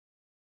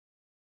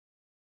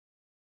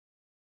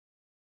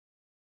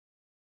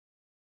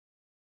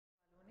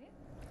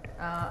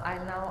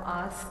I'll now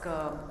ask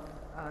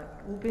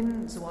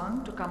Wubin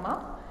Zhuang to come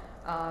up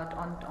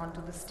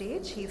onto the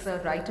stage. He's a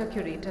writer,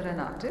 curator, and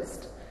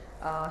artist.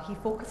 He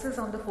focuses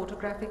on the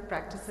photographic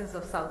practices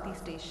of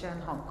Southeast Asia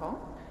and Hong Kong,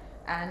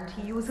 and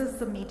he uses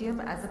the medium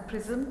as a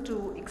prism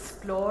to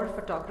explore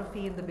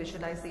photography in the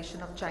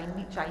visualization of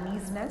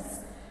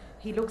Chineseness.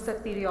 He looks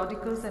at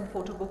periodicals and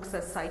photo books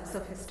as sites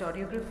of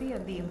historiography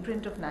and the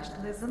imprint of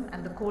nationalism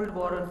and the Cold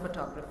War on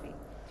photography.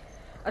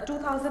 A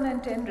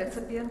 2010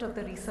 recipient of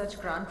the research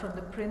grant from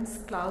the Prince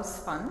Claus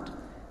Fund,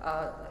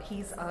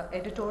 he's an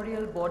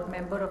editorial board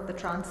member of the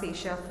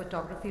Trans-Asia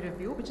Photography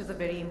Review, which is a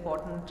very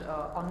important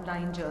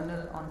online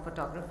journal on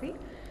photography.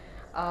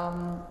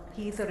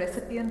 He is a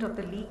recipient of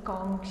the Li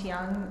Kong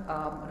Chiang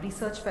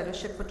Research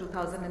Fellowship for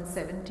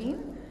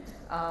 2017,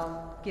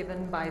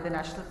 given by the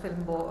National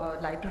Film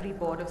Library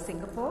Board of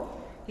Singapore.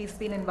 He's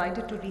been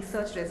invited to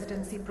research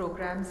residency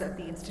programs at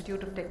the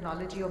Institute of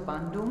Technology of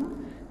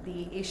Bandung,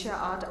 the Asia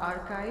Art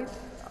Archive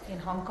in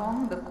Hong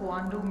Kong, the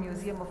Kuandu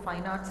Museum of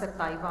Fine Arts at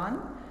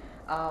Taiwan,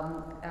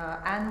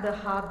 and the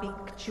Ha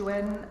Bik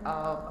Chuen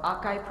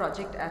Archive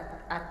Project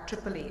at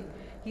AAA.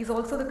 He's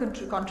also the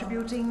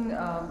contributing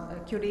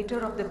curator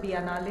of the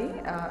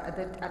Biennale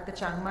at the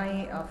Chiang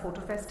Mai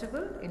Photo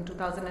Festival in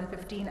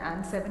 2015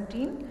 and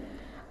 17.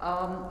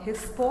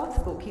 His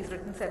fourth book, he's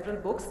written several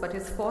books, but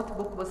his fourth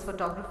book was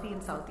Photography in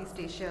Southeast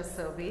Asia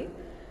Survey.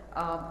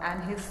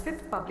 And his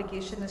fifth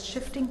publication is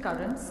Shifting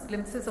Currents,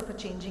 Glimpses of a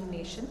Changing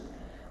Nation,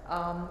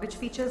 which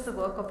features the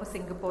work of a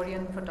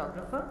Singaporean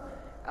photographer.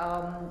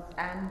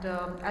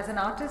 As an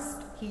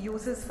artist, he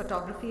uses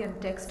photography and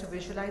text to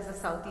visualize the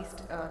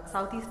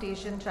Southeast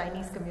Asian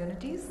Chinese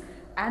communities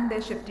and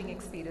their shifting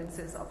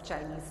experiences of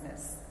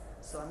Chineseness.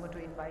 So I'm going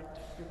to invite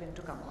Wubin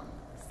to come on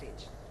the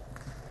stage.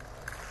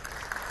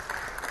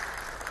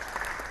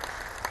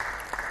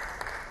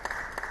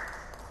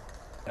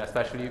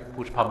 Especially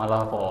Push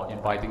Pamela for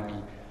inviting me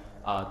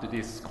to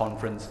this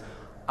conference.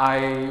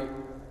 I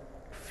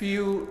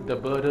feel the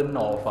burden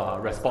of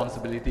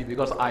responsibility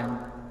because I'm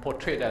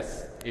portrayed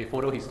as a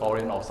photo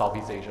historian of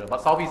Southeast Asia,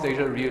 but Southeast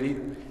Asia really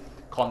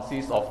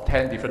consists of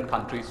 10 different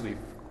countries with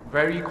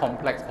very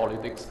complex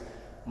politics,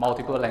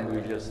 multiple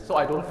languages. So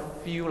I don't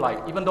feel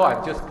like, even though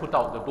I've just put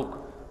out the book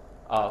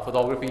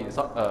Photography in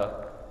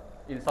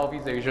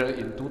Southeast Asia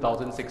in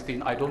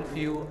 2016, I don't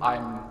feel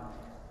I'm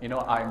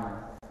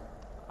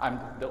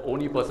the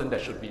only person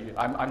that should be,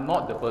 I'm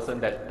not the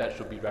person that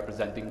should be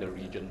representing the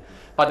region.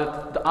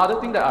 But the other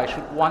thing that I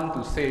should want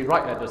to say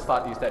right at the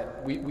start is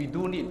that we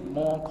do need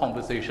more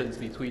conversations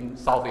between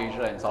South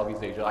Asia and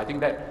Southeast Asia. I think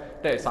that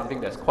is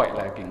something that's quite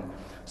lacking.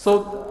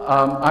 So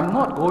I'm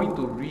not going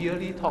to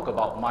really talk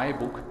about my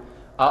book.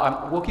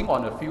 I'm working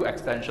on a few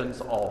extensions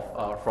of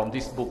from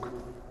this book.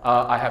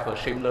 I have a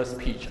shameless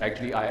pitch.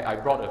 Actually, I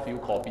brought a few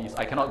copies.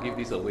 I cannot give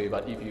this away,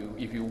 but if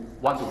you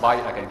want to buy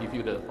it, I can give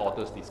you the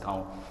author's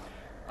discount.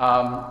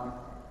 I'm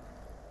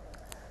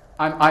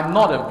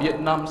not a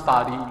Vietnam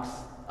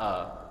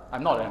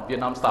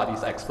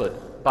studies expert,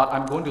 but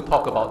I'm going to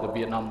talk about the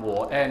Vietnam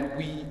War. And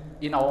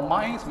in our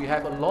minds, we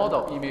have a lot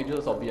of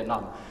images of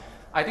Vietnam.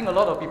 I think a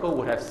lot of people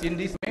would have seen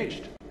this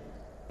image,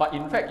 but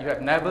in fact, you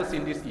have never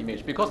seen this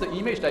image because the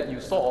image that you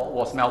saw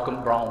was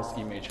Malcolm Brown's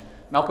image.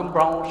 Malcolm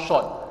Brown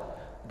shot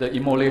the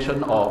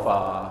immolation of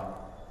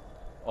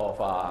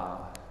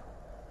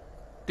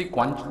Dic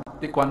Quan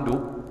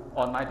Du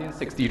on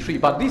 1963,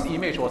 but this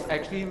image was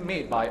actually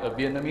made by a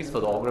Vietnamese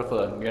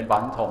photographer, Nguyen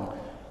Van Thong,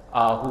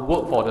 who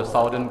worked for the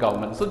Southern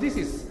government. So this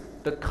is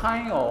the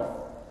kind of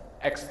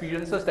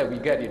experiences that we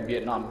get in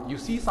Vietnam. You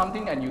see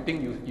something and you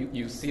think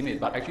you've seen it,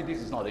 but actually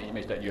this is not the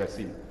image that you have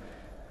seen.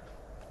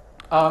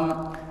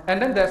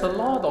 And then there's a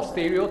lot of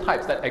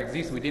stereotypes that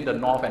exist within the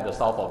north and the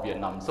south of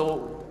Vietnam.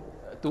 So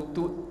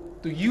to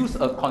use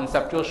a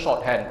conceptual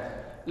shorthand,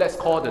 let's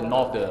call the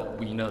north the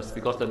winners,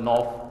 because the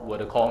north were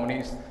the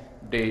communists.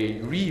 They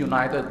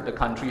reunited the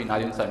country in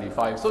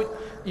 1975. So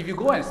if you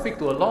go and speak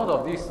to a lot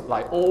of these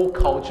like old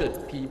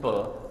cultured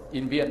people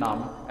in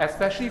Vietnam,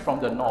 especially from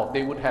the north,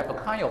 they would have a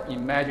kind of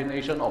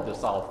imagination of the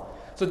south.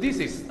 So this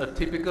is a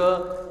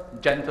typical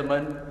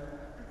gentleman,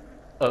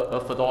 a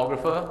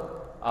photographer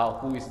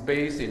who is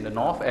based in the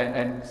north,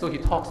 and so he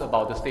talks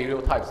about the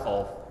stereotypes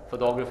of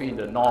photography in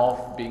the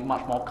north being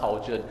much more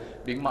cultured,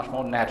 being much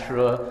more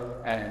natural,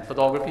 and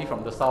photography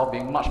from the south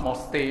being much more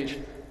staged,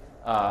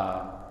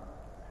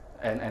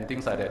 and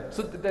things like that.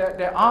 So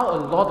there are a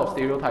lot of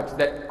stereotypes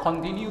that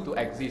continue to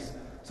exist.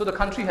 So the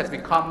country has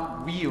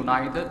become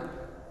reunited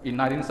in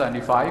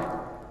 1975,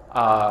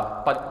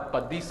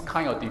 but these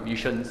kind of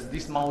divisions,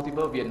 these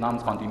multiple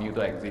Vietnams continue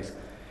to exist.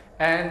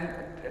 And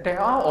there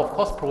are, of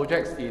course,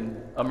 projects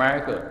in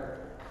America,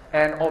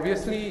 and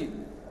obviously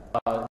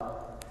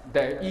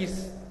there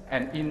is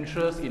an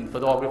interest in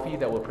photography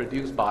that were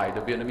produced by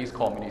the Vietnamese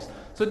communists.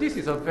 So this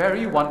is a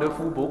very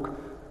wonderful book,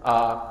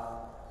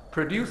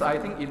 produced I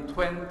think in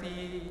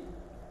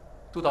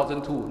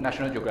 2002,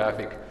 National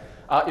Geographic.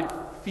 It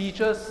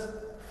features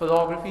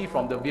photography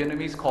from the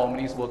Vietnamese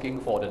communists working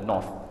for the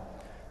North.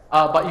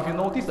 But if you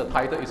notice the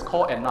title, it's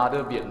called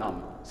Another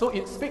Vietnam. So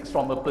it speaks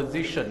from a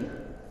position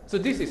So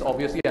this is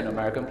obviously an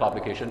American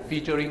publication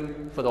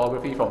featuring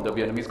photography from the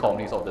Vietnamese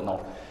colonies of the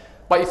North.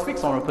 But it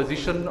speaks from a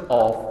position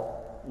of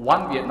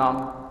one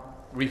Vietnam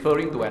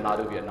referring to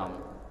another Vietnam.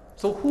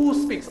 So who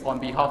speaks on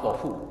behalf of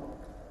who?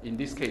 In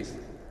this case,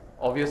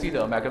 obviously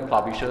the American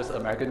publishers,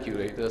 American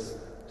curators,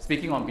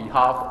 speaking on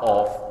behalf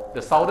of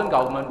the Southern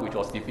government which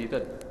was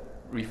defeated,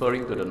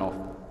 referring to the North.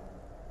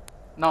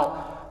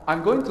 Now,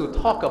 I'm going to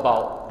talk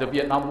about the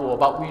Vietnam War,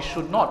 but we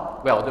should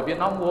not, well, the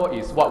Vietnam War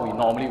is what we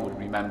normally would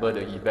remember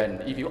the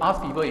event. If you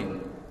ask people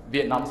in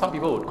Vietnam, some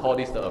people would call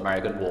this the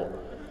American War.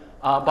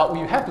 But we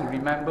have to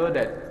remember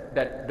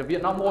that the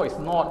Vietnam War was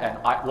not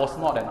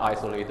an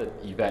isolated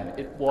event.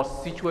 It was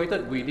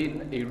situated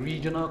within a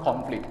regional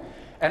conflict.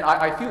 And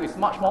I feel it's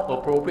much more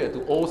appropriate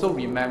to also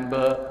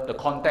remember the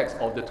context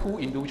of the two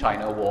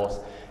Indochina wars.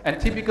 And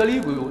typically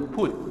we would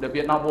put the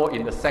Vietnam War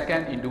in the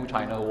Second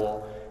Indochina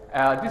War.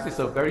 This is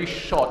a very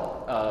short,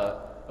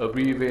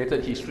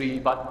 abbreviated history,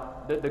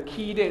 but the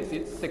key dates,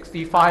 it's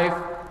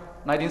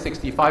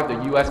 1965,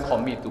 the US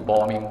commit to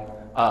bombing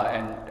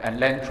and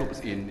land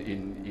troops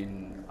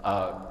in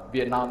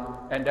Vietnam.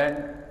 And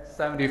then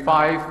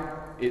 75,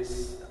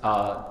 it's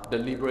the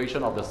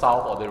liberation of the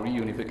South, or the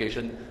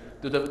reunification.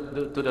 To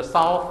the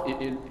south,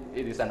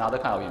 it is another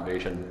kind of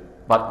invasion,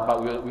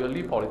 but we'll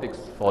leave politics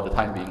for the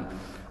time being.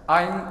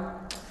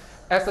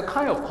 As a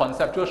kind of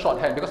conceptual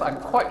shorthand, because I'm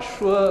quite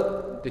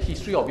sure the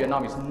history of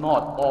Vietnam is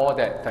not all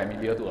that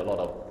familiar to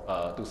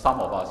to some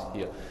of us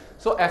here.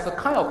 So as a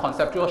kind of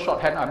conceptual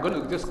shorthand, I'm going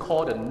to just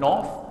call the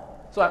North.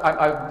 So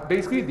I've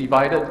basically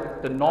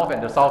divided the North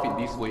and the South in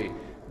this way.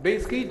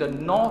 Basically, the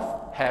North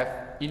have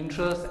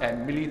interests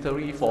and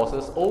military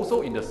forces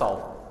also in the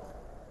South.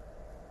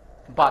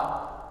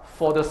 But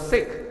for the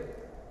sake,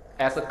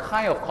 as a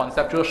kind of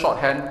conceptual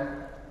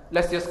shorthand,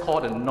 let's just call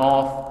the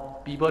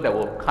North people that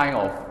were kind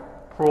of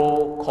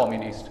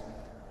pro-communist.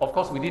 Of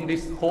course, within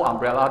this whole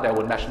umbrella, there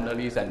were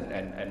nationalists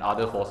and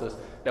other forces.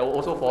 There were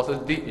also forces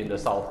deep in the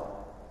South.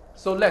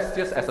 So let's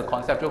just, as a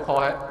conceptual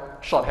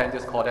shorthand,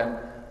 just call them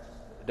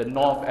the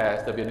North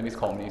as the Vietnamese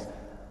communists.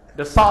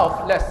 The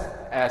South,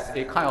 as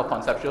a kind of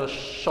conceptual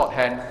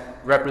shorthand,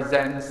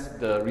 represents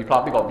the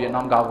Republic of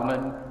Vietnam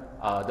government,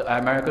 the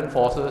American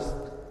forces,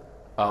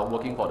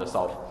 working for the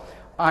South.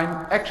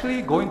 I'm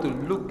actually going to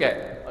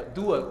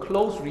do a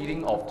close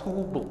reading of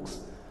two books.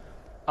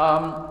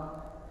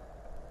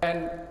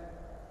 And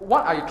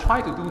what I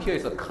try to do here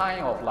is a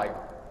kind of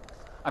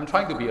I'm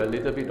trying to be a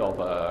little bit of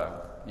a,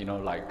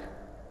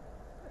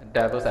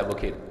 devil's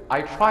advocate.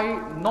 I try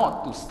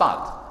not to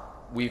start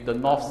with the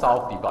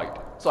North-South divide.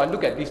 So I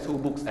look at these two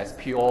books as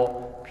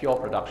pure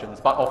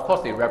productions, but of course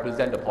they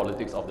represent the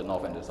politics of the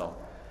North and the South.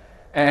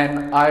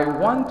 And I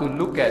want to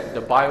look at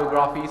the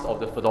biographies of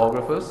the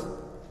photographers,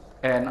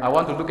 and I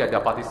want to look at their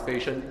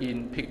participation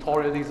in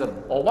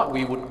pictorialism, or what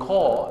we would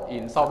call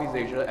in Southeast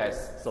Asia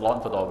as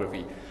salon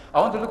photography. I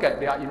want to look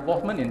at their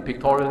involvement in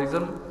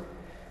pictorialism,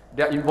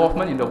 their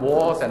involvement in the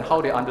wars, and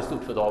how they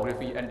understood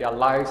photography, and their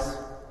lives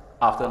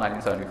after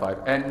 1975.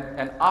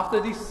 And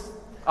after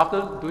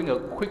doing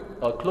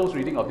a close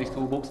reading of these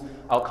two books,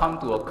 I'll come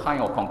to a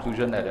kind of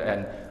conclusion at the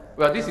end.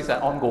 Well, this is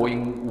an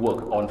ongoing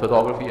work on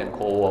photography and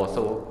Cold War,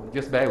 so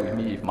just bear with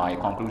me if my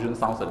conclusion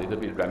sounds a little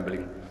bit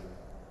rambling.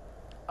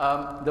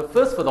 The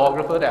first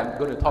photographer that I'm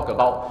going to talk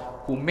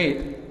about, who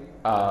made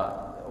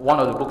one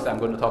of the books I'm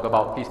going to talk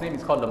about, his name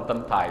is called Lâm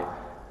Tấn Tài.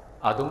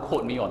 Don't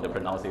quote me on the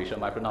pronunciation.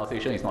 My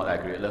pronunciation is not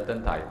accurate. Lâm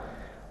Tấn Tài.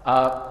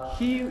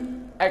 He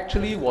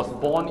actually was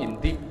born in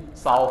deep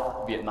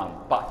South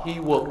Vietnam, but he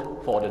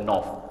worked for the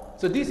North.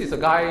 So this is a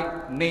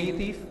guy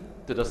native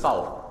to the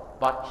South,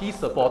 but he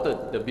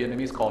supported the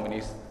Vietnamese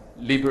communist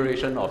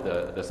liberation of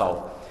the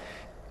South.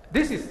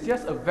 This is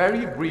just a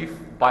very brief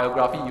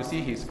biography. You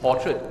see his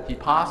portrait. He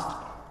passed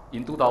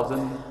in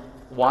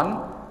 2001.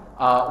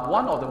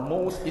 One of the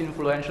most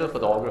influential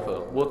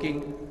photographers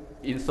working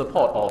in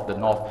support of the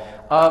North.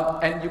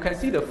 And you can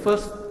see the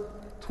first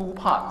two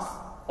parts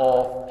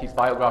of his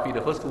biography,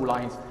 the first two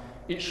lines.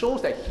 It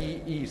shows that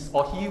he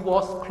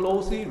was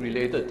closely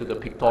related to the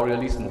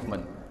pictorialist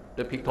movement,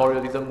 the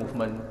pictorialism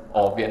movement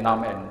of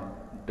Vietnam and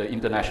the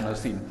international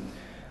scene.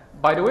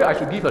 By the way, I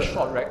should give a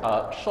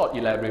short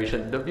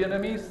elaboration. The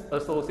Vietnamese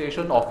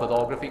Association of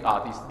Photographic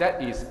Artists,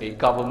 that is a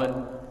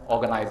government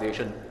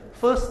organization,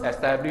 first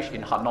established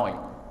in Hanoi,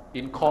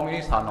 in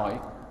communist Hanoi,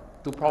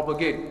 to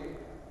propagate,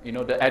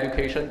 the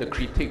education, the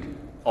critique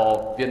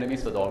of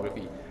Vietnamese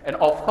photography. And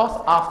of course,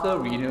 after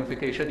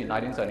reunification in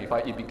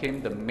 1975, it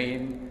became the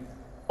main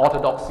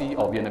orthodoxy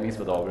of Vietnamese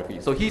photography.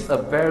 So he's a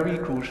very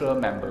crucial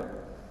member.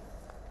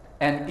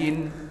 And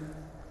in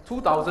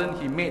 2000,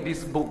 he made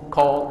this book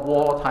called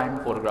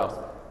Wartime Photographs.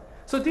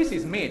 So this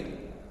is made,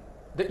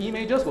 the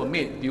images were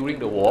made during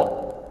the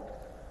war,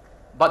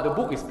 but the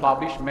book is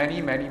published many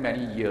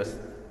years.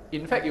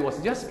 In fact, it was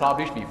just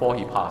published before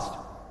he passed.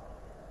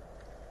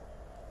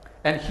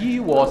 And he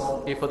was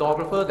a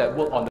photographer that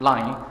worked on the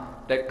line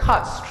that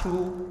cuts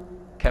through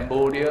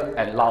Cambodia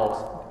and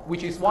Laos,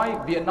 which is why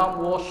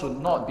Vietnam War should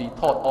not be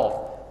thought of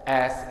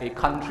as a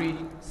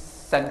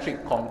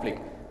country-centric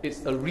conflict.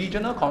 it's a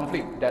regional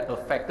conflict that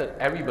affected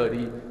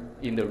everybody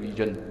in the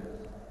region.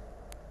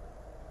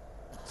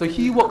 So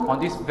he worked on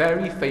this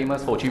very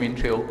famous Ho Chi Minh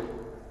Trail,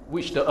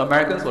 which the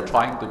Americans were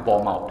trying to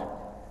bomb out.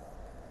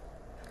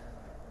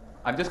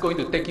 I'm just going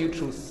to take you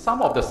through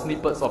some of the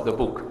snippets of the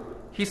book.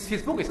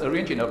 His book is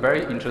arranged in a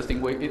very interesting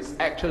way. It's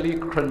actually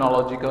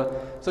chronological.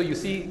 So you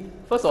see,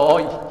 first of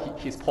all,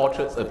 his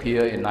portraits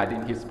appear in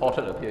his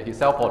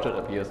self-portrait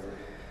appears.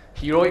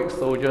 Heroic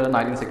Soldier,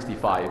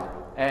 1965.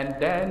 And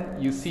then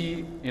you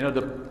see,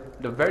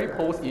 the very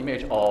post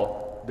image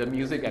of the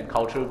music and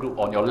cultural group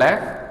on your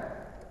left.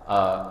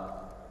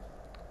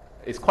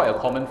 It's quite a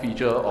common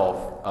feature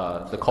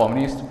of the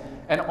communists.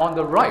 And on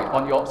the right,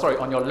 on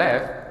your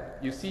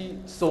left, you see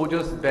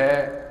soldiers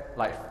there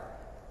like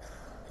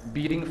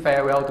bidding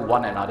farewell to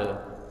one another.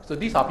 So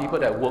these are people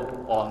that worked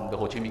on the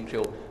Ho Chi Minh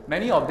Trail.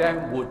 Many of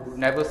them would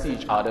never see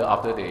each other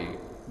after they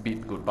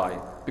bid goodbye,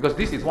 because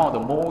this is one of the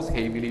most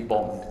heavily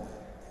bombed.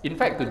 In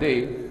fact,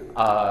 today,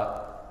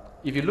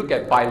 if you look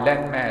at by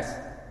land mass,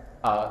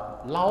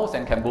 Laos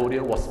and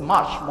Cambodia was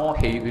much more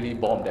heavily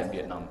bombed than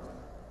Vietnam.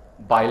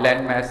 By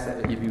land mass,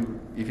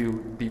 if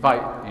you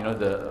divide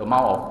the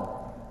amount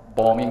of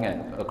bombing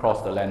and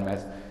across the land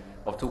mass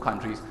of two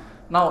countries.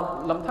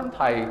 Now, Lâm Tấn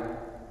Tài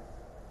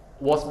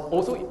was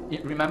also,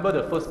 remember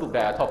the first book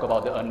that I talked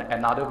about,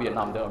 Another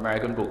Vietnam, the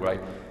American book,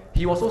 right?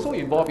 He was also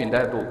involved in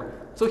that book.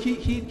 So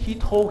he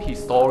told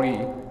his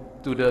story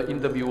to the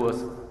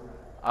interviewers.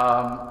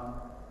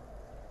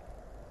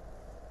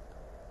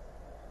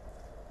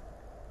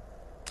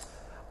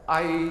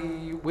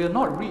 I will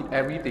not read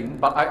everything,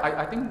 but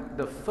I think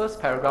the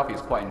first paragraph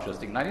is quite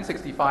interesting.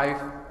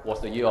 1965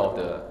 was the year of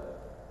the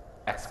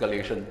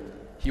escalation.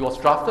 He was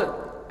drafted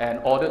and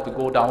ordered to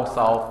go down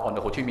south on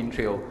the Ho Chi Minh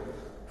Trail.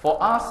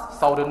 For us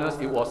Southerners,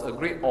 it was a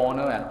great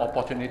honor and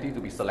opportunity to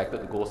be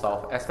selected to go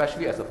south,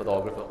 especially as a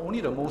photographer.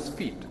 Only the most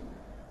fit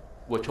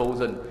were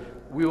chosen.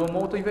 We were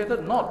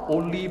motivated not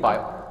only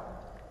by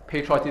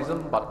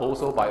patriotism, but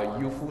also by a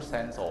youthful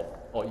sense of,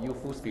 or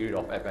youthful spirit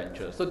of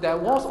adventure. So there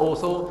was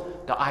also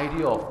the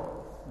idea of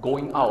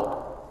going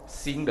out,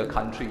 seeing the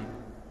country,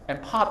 and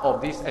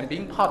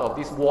being part of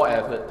this war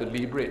effort to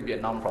liberate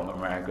Vietnam from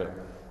America.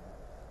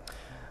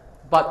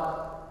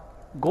 But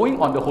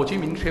going on the Ho Chi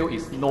Minh Trail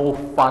is no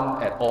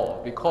fun at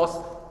all, because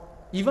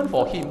even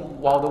for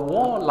him, while the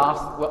war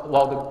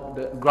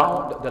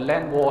the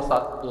land war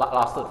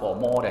lasted for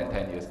more than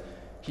 10 years,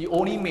 he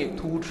only made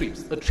 2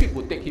 trips. A trip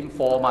would take him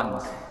 4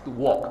 months to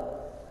walk.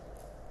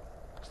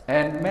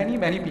 And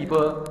many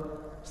people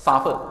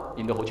suffered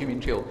in the Ho Chi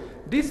Minh Trail.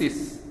 This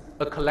is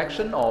a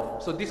collection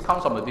of, so this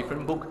comes from a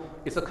different book,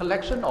 it's a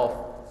collection of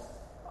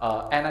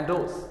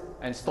anecdotes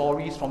and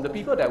stories from the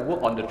people that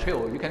work on the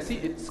trail. You can see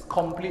it's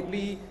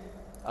completely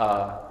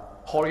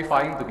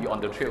horrifying to be on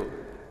the trail.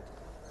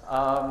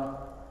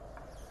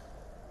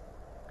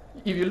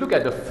 If you look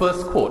at the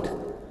first quote,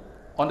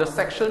 on the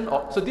section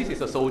of, so this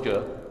is a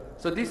soldier,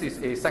 so this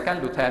is a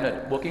second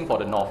lieutenant working for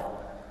the North.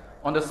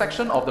 On the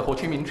section of the Ho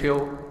Chi Minh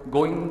Trail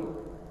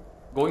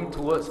going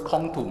towards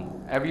Kong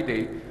Tum every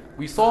day,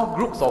 we saw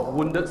groups of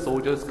wounded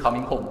soldiers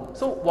coming home.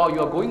 So while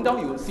you are going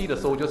down, you will see the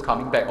soldiers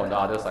coming back on the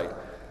other side.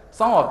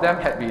 Some of them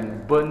had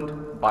been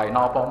burned by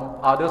napalm,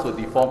 others were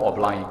deformed or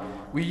blind.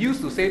 We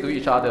used to say to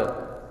each other,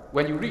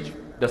 when you reach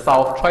the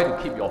south, try to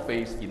keep your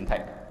face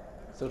intact.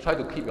 So try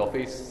to keep your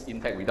face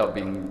intact without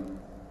being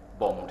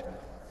bombed.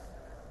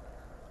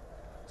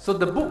 So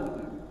the book,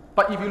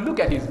 but if you look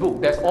at his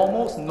book, there's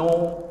almost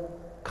no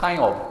kind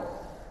of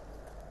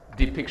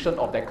depiction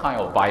of that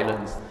kind of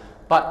violence.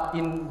 But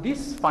in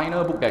this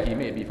final book that he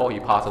made before he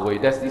passed away,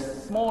 there's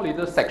this small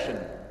little section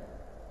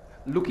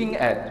looking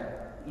at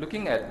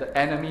the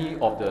enemy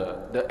of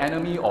the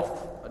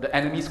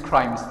enemy's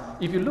crimes.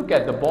 If you look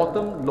at the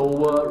bottom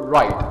lower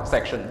right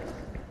section,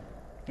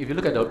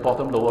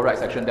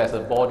 there's a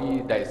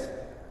body that is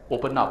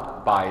opened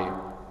up by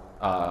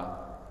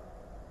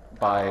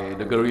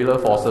the guerrilla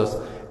forces.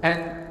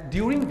 And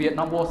during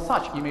Vietnam War,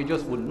 such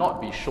images would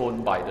not be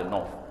shown by the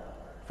North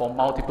for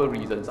multiple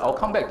reasons. I'll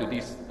come back to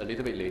this a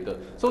little bit later.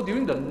 So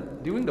during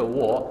the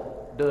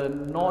war, the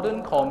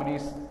Northern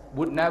communists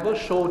would never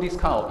show this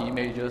kind of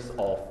images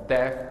of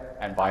death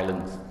and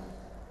violence.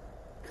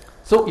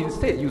 So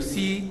instead, you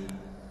see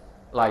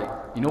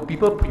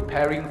people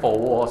preparing for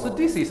war. So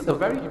this is a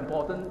very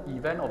important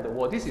event of the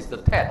war. This is the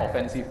Tet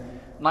Offensive,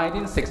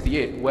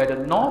 1968, where the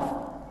North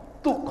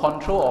took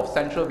control of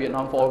central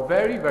Vietnam for a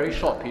very, very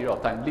short period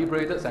of time,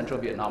 liberated central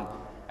Vietnam,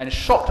 and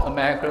shocked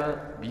America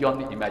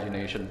beyond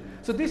imagination.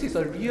 So this is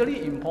a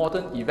really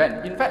important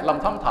event. In fact, Lâm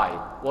Tấn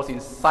Tài was in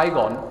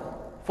Saigon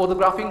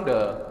photographing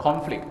the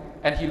conflict,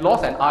 and he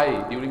lost an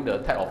eye during the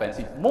Tet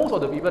Offensive. Most of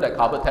the people that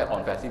covered Tet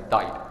Offensive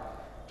died.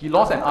 He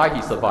lost an eye,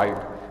 he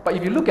survived. But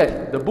if you look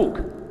at the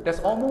book, there's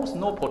almost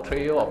no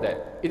portrayal of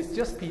that. It's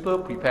just people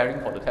preparing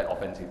for the Tet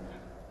Offensive.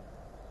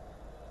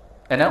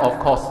 And then, of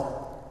course,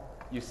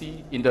 you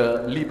see in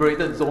the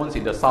liberated zones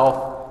in the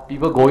south,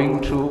 people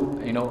going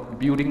through,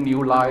 building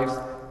new lives,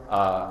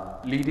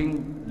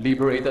 leading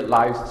liberated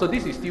lives. So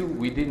this is still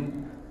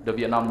within the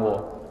Vietnam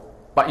War.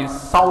 But in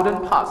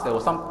southern parts, there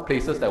were some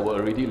places that were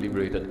already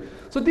liberated.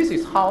 So this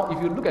is how,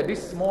 if you look at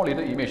this small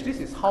little image, this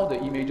is how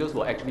the images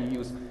were actually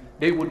used.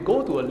 They would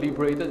go to a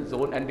liberated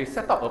zone and they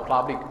set up a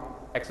public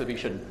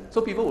exhibition.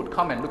 So people would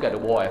come and look at the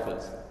war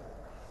efforts.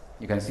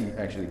 You can see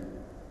actually.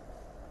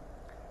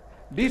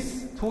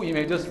 These two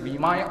images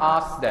remind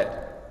us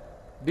that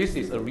this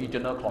is a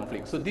regional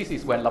conflict. So this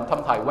is when Lâm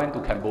Tấn Tài went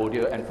to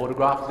Cambodia and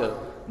photographed the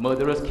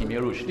murderous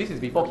Khmer Rouge. This is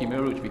before Khmer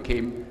Rouge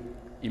became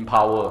in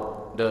power,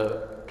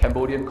 the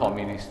Cambodian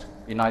communist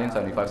in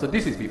 1975. So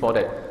this is before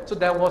that. So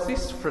there was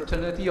this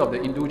fraternity of the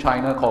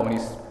Indochina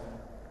communists,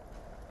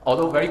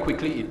 although very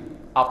quickly,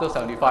 after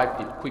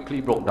 75, it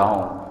quickly broke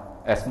down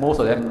as most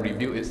of them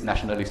revealed its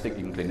nationalistic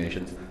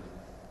inclinations.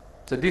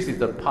 So this is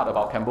the part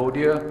about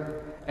Cambodia.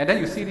 And then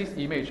you see this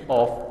image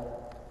of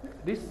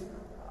this,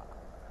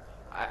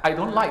 I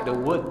don't like the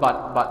word,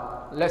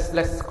 but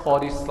let's call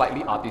this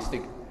slightly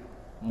artistic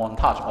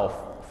montage of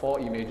 4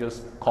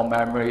 images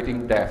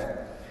commemorating death.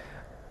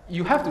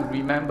 You have to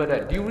remember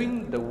that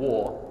during the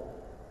war,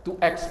 to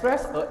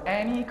express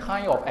any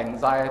kind of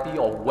anxiety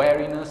or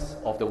wariness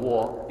of the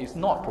war is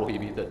not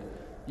prohibited.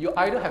 You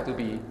either have to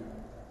be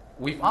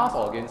with us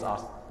or against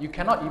us. You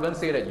cannot even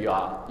say that you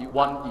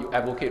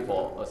advocate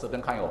for a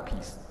certain kind of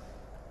peace.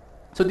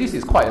 So this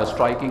is quite a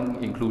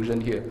striking inclusion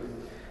here.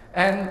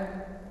 And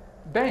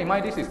bear in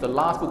mind, this is the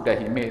last book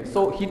that he made.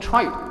 So he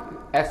tried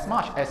as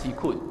much as he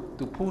could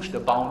to push the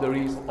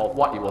boundaries of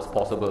what it was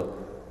possible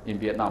in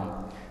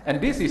Vietnam.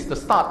 And this is the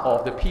start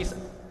of the peace,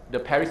 the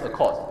Paris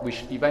Accords,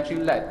 which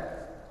eventually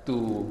led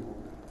to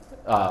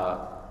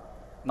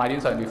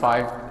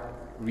 1975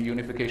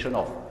 reunification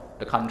of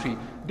the country.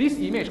 This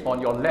image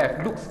on your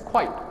left looks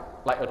quite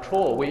like a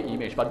throwaway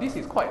image, but this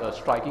is quite a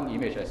striking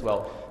image as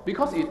well,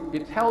 because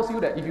it tells you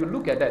that if you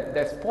look at that,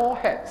 there's 4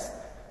 heads,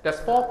 there's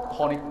 4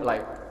 conic,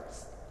 like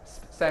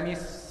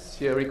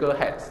semi-spherical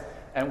heads,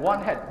 and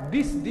 1 head.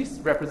 This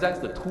represents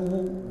the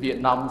 2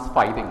 Vietnams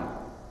fighting.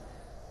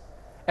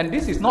 And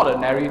this is not a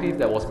narrative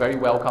that was very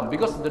welcome,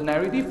 because the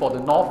narrative for the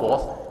North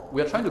was,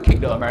 we are trying to kick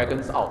the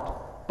Americans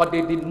out. But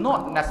they did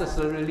not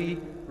necessarily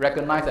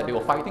recognize that they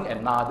were fighting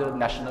another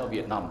national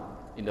Vietnam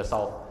in the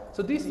South.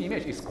 So this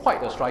image is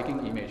quite a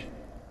striking image,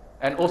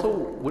 and also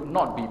would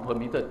not be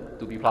permitted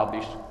to be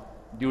published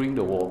during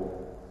the war.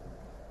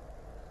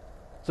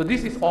 So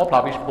this is all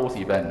published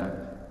post-event.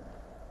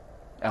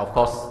 And of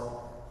course,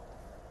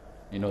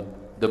 you know,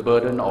 the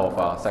burden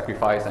of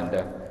sacrifice and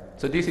death.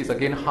 So this is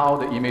again how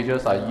the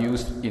images are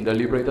used in the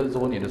liberated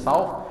zone in the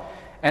South.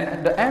 And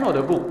at the end of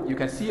the book, you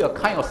can see a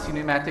kind of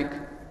cinematic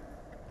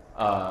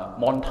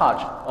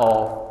montage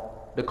of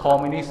the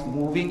communists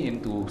moving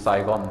into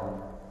Saigon.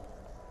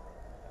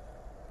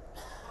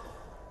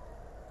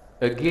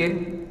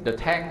 Again, the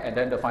tank, and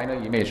then the final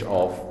image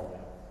of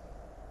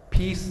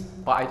peace,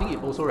 but I think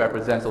it also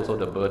represents also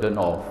the burden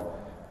of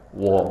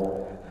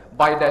war.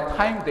 By that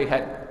time, they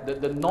had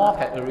the North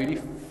had already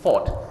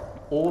fought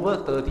over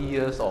 30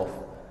 years of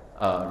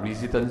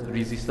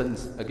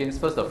resistance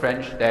against first the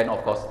French, then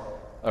of course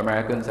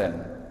Americans,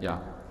 and yeah.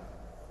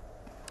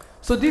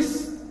 So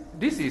this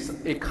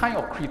is a kind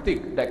of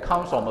critique that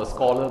comes from a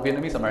scholar,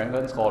 Vietnamese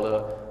American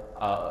scholar,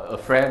 a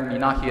friend,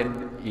 Nina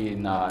Hien,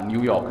 in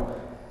New York,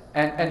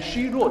 and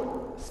she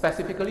wrote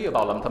specifically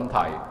about Lâm Tấn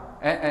Tài,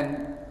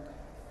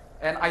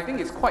 and I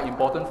think it's quite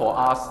important for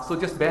us. So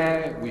just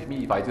bear with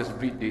me if I just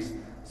read this.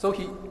 So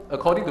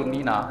according to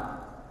Nina,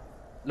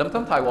 Lâm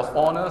Tấn Tài was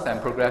honest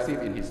and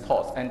progressive in his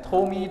thoughts, and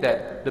told me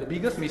that the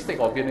biggest mistake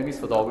of Vietnamese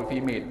photography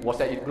made was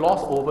that it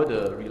glossed over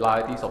the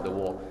realities of the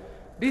war.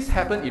 This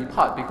happened in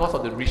part because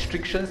of the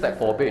restrictions that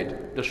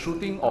forbade the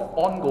shooting of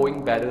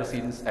ongoing battle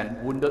scenes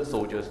and wounded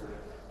soldiers,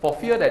 for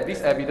fear that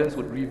this evidence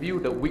would reveal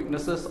the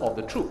weaknesses of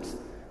the troops,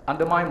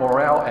 undermine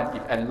morale, and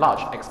if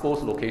enlarged,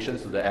 expose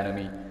locations to the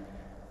enemy.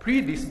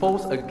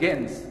 Predisposed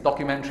against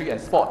documentary and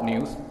sport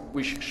news,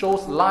 which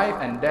shows life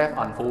and death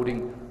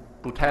unfolding,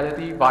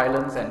 brutality,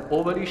 violence, and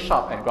overly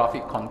sharp and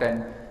graphic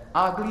content,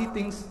 ugly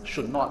things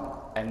should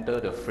not enter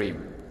the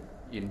frame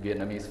in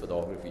Vietnamese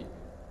photography.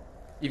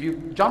 If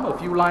you jump a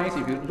few lines,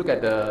 if you look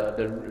at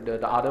the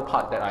other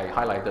part that I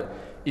highlighted,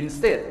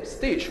 instead,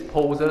 stage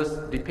poses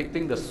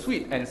depicting the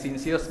sweet and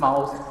sincere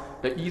smiles,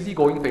 the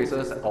easygoing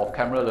faces of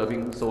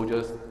camera-loving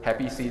soldiers,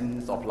 happy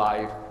scenes of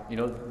life, you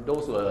know,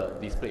 those were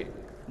displayed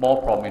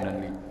more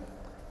prominently.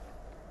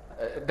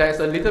 There's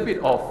a little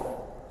bit of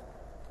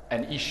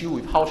an issue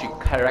with how she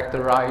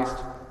characterized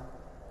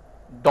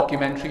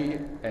documentary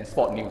and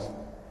sport news.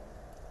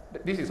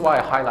 This is why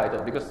I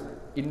highlighted, because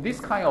in this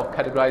kind of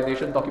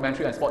categorization,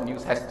 documentary and sport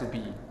news has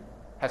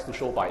to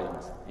show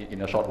violence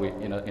in a short way,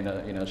 in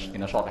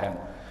a shorthand.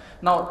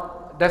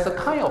 Now, there's a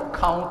kind of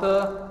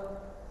counter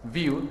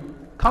view,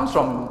 comes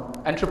from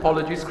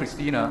anthropologist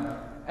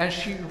Christina, and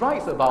she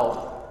writes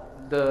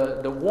about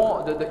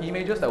the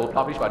images that were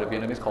published by the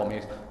Vietnamese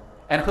communists.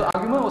 And her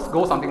argument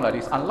goes something like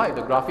this: unlike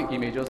the graphic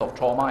images of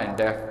trauma and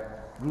death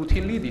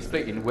routinely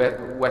displayed in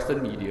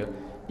Western media,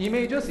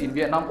 Images in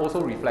Vietnam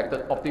also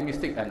reflected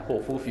optimistic and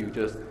hopeful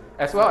futures,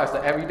 as well as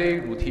the everyday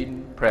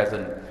routine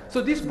present.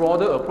 So this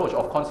broader approach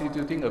of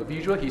constituting a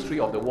visual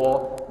history of the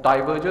war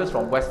diverges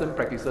from Western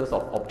practices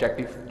of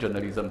objective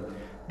journalism.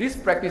 These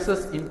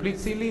practices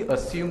implicitly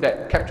assume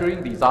that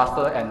capturing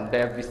disaster and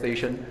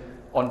devastation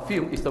on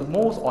film is the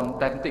most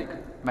authentic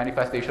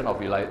manifestation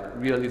of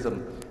realism,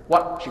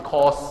 what she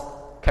calls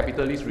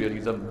capitalist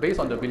realism,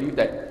 based on the belief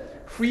that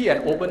free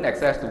and open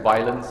access to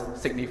violence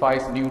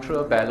signifies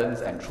neutral,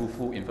 balanced, and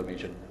truthful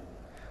information.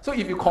 So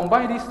if you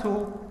combine these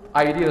two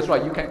ideas,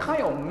 right, you can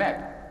kind of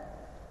map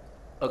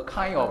a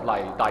kind of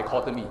like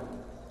dichotomy.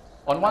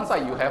 On one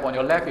side, you have, on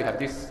your left, you have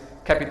this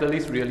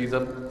capitalist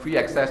realism, free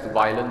access to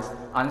violence,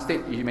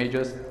 unstaged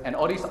images, and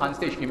all these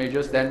unstaged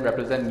images then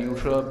represent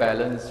neutral,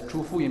 balanced,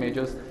 truthful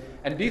images.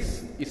 And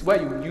this is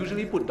where you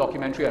usually put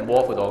documentary and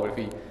war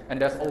photography, and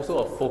there's also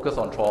a focus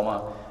on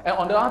trauma. And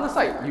on the other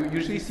side, you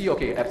usually see,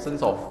 okay,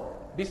 absence of,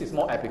 this is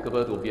more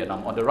applicable to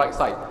Vietnam. On the right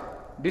side,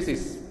 this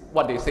is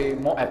what they say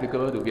more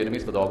applicable to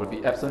Vietnamese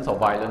photography, absence of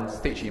violence,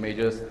 staged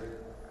images,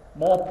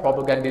 more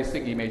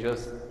propagandistic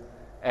images,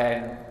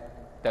 and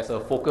there's a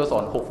focus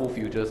on hopeful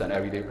futures and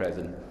everyday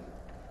present.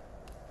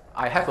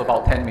 I have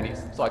about 10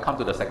 minutes, so I come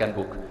to the second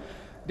book.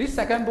 This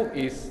second book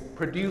is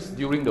produced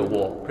during the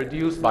war,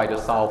 produced by the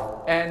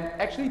South, and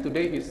actually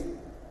today is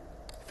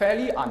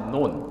fairly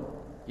unknown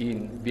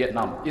in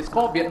Vietnam. It's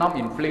called Vietnam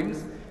in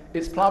Flames.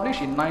 It's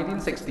published in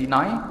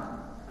 1969.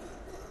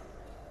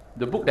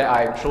 The book that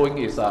I'm showing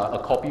is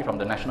a copy from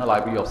the National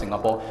Library of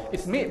Singapore.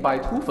 It's made by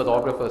two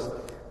photographers.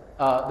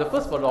 The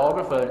first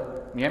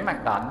photographer, Nguyễn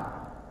Mạnh Đan,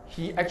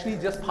 he actually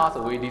just passed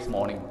away this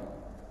morning.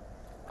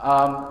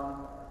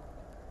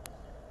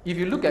 If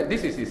you look at,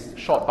 this is his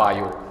short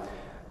bio.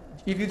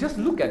 If you just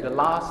look at the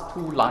last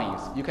two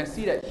lines, you can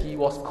see that he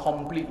was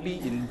completely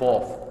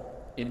involved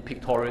in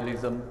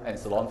pictorialism and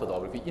salon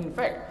photography. In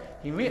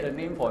fact, he made a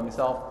name for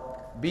himself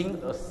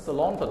being a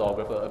salon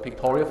photographer, a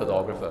pictorial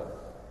photographer.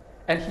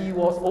 And he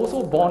was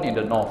also born in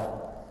the North.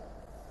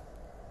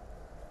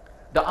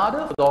 The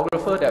other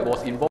photographer that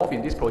was involved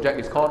in this project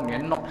is called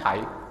Nguyễn Ngọc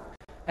Hạnh,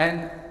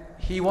 and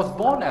he was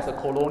born as a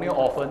colonial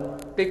orphan,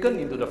 taken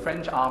into the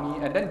French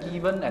army, and then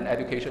given an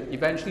education,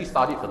 eventually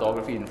studied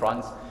photography in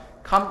France,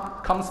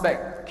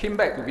 came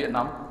back to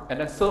Vietnam, and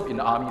then served in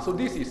the army. So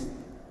this is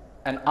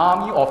an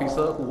army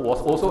officer who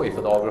was also a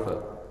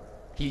photographer.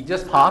 He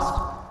just passed.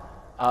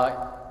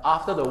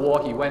 After the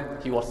war,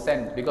 he was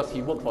sent, because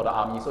he worked for the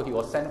army, so he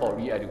was sent for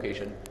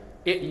re-education.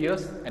 8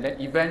 years, and then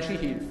eventually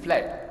he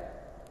fled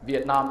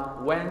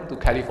Vietnam, went to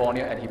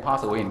California, and he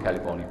passed away in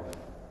California.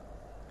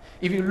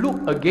 If you look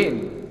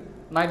again,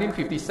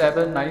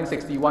 1957,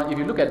 1961, if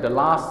you look at the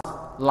last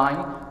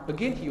line,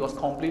 again he was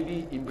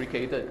completely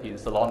imbricated in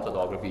salon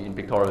photography, in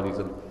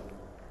pictorialism.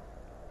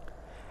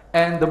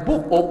 And the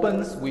book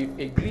opens with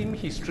a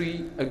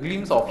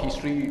glimpse of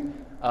history,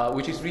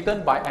 which is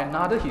written by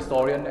another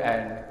historian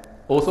and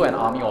also an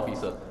army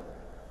officer.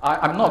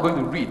 I'm not going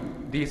to read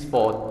this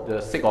for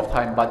the sake of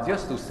time, but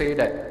just to say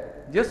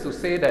that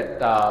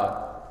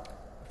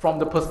from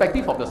the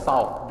perspective of the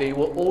South, they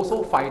were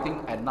also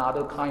fighting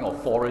another kind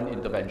of foreign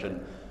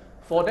intervention.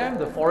 For them,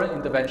 the foreign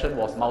intervention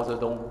was Mao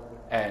Zedong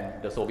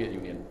and the Soviet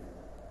Union.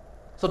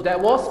 So there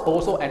was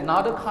also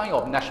another kind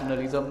of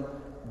nationalism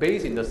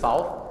based in the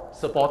South,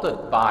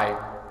 supported by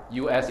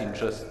US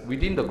interests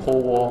within the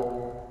Cold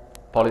War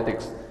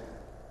politics.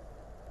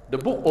 The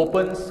book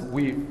opens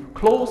with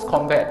close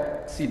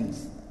combat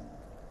scenes.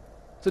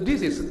 So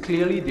this is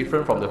clearly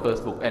different from the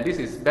first book, and this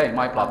is, bear in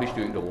mind, published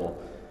during the war.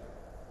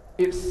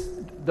 It's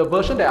the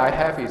version that I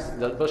have is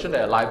the version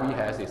that the library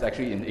has is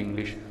actually in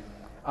English.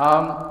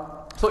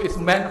 So it's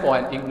meant for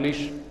an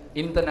English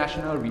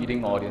international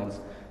reading audience.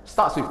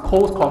 Starts with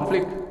cold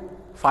conflict,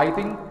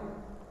 fighting,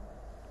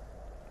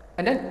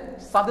 and then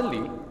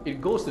suddenly it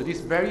goes to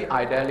this very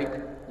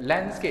idyllic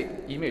landscape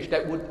image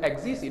that would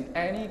exist in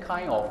any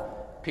kind of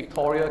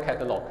pictorial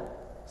catalog,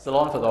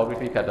 salon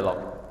photography catalog.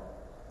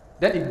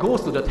 Then it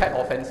goes to the Tet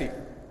Offensive.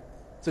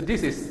 So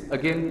this is,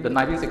 again, the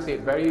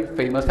 1968 very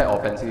famous Tet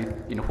Offensive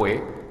in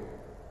Hue.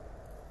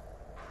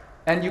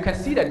 And you can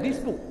see that this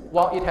book,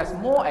 while it has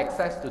more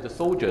access to the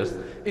soldiers,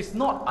 it's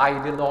not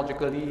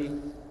ideologically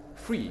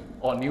free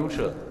or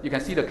neutral. You can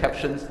see the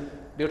captions.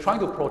 They're trying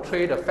to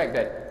portray the fact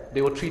that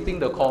they were treating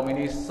the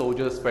communist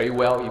soldiers very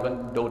well,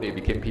 even though they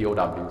became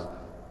POWs.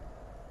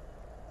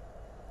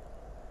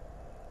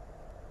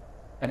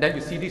 And then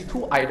you see these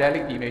two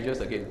idyllic images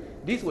again.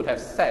 These would have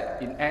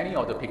sat in any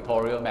of the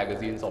pictorial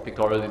magazines or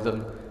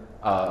pictorialism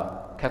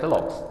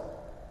catalogs.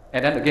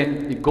 And then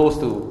again, it goes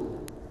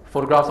to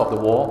photographs of the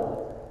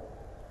war,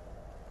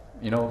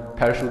 you know,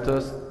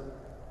 parachuters.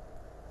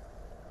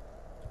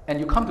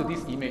 And you come to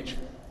this image.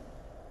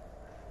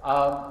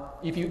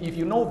 If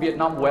you know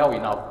Vietnam well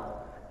enough,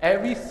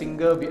 every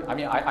single, I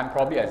mean, I'm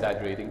probably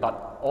exaggerating,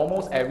 but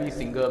almost every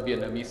single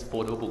Vietnamese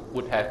photo book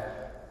would have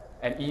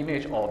an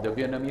image of the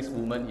Vietnamese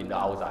woman in the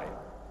outside.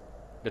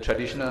 The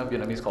traditional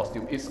Vietnamese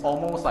costume. It's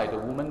almost like the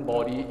woman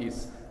body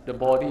is the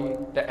body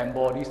that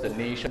embodies the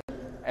nation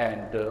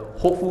and the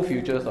hopeful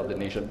futures of the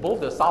nation.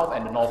 Both the South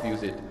and the North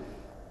use it.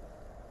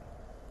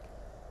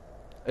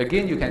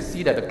 Again, you can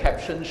see that the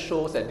caption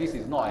shows that this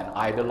is not an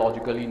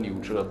ideologically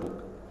neutral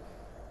book.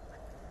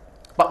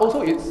 But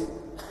also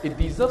it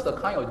deserves a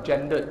kind of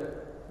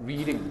gendered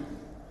reading.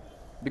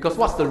 Because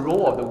what's the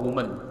role of the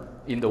woman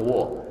in the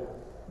war?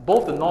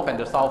 Both the North and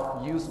the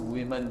South use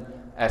women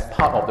as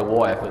part of the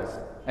war efforts.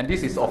 And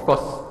this is, of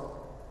course,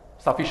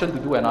 sufficient to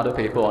do another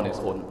paper on its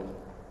own.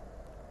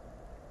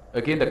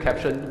 Again, the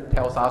caption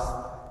tells us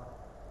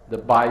the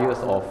bias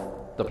of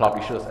the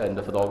publishers and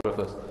the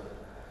photographers.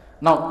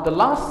 Now, the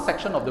last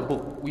section of the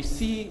book, we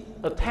see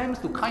attempts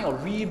to kind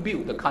of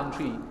rebuild the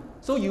country.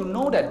 So you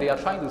know that they are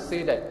trying to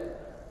say that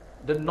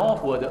the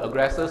North were the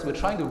aggressors. We're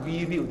trying to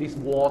rebuild this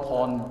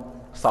war-torn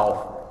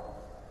South.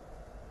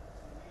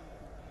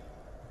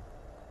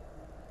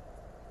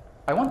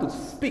 I want to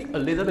speak a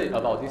little bit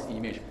about this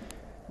image.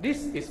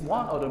 This is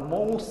one of the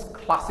most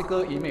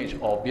classical images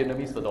of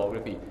Vietnamese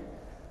photography.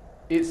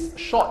 It's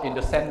shot in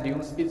the sand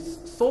dunes.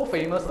 It's so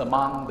famous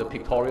among the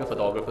pictorial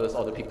photographers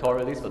or the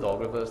pictorialist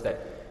photographers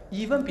that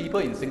even people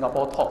in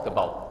Singapore talked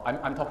about,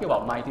 I'm talking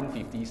about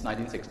 1950s,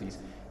 1960s,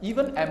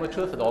 even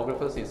amateur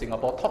photographers in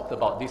Singapore talked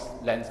about this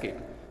landscape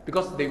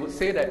because they would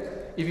say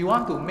that if you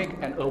want to make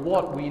an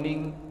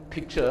award-winning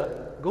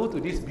picture, go to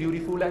this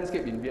beautiful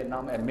landscape in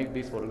Vietnam and make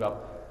this photograph.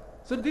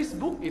 So this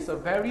book is a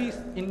very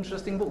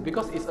interesting book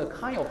because it's a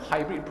kind of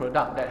hybrid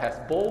product that has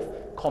both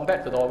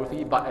combat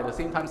photography but at the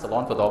same time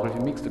salon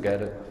photography mixed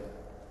together.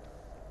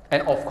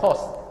 And of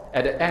course,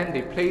 at the end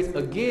they place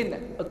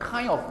again a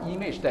kind of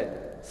image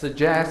that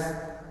suggests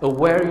a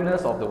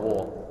wariness of the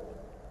war.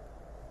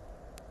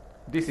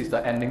 This is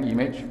the ending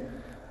image.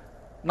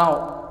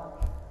 Now,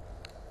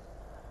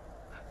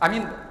 I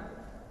mean,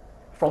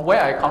 from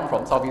where I come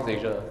from, Southeast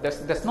Asia,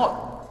 there's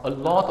not a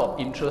lot of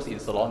interest in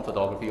salon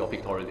photography or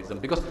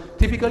pictorialism because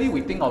typically we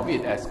think of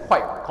it as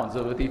quite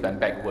conservative and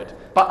backward.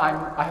 But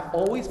I have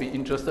always been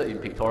interested in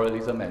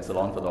pictorialism and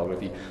salon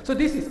photography. So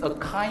this is a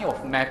kind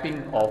of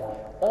mapping of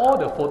all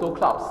the photo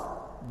clubs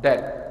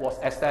that was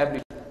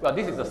established. Well,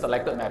 this is a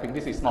selected mapping,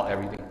 this is not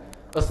everything.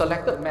 A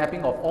selected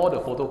mapping of all the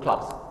photo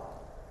clubs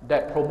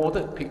that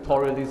promoted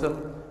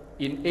pictorialism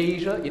in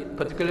Asia,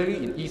 particularly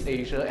in East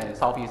Asia and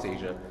Southeast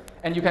Asia.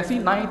 And you can see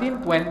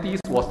 1920s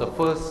was the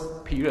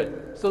first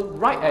period. So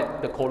right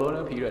at the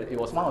colonial period, it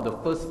was one of the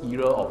first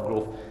era of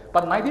growth.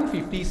 But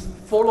 1950s,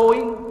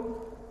 following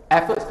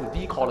efforts to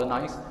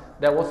decolonize,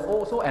 there was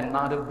also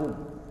another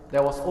boom.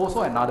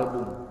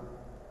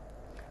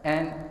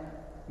 And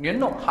Nguyễn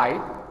Ngọc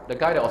Hạnh, the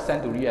guy that was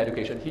sent to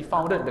re-education, he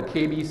founded the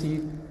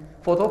KBC,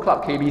 Photo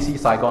Club KBC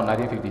Saigon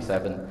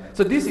 1957.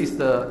 So this is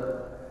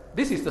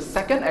the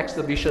second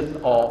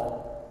exhibition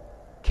of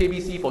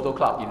KBC Photo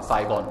Club in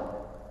Saigon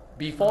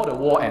before the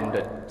war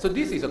ended. So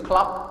this is a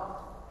club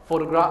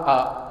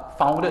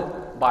founded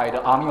by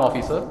the army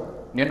officer,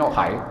 Nguyễn Ngọc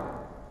Hạnh.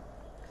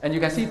 And you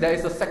can see there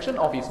is a section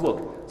of his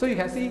work. So you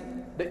can see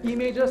the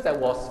images that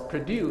was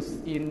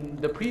produced in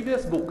the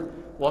previous book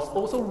was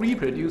also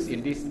reproduced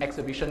in this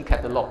exhibition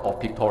catalogue of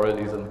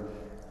pictorialism.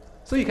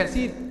 So you can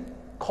see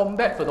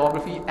combat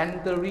photography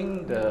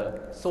entering the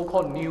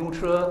so-called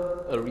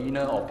neutral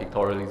arena of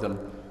pictorialism.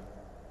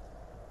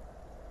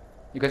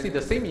 You can see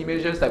the same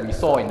images that we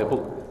saw in the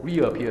book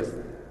reappears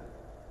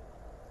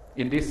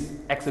in this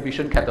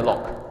exhibition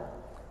catalogue.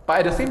 But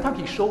at the same time,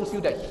 he shows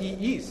you that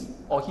he is,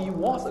 or he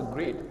was a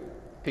great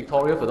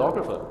pictorial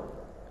photographer.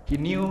 He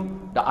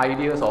knew the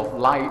ideas of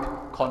light,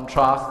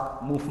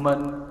 contrast,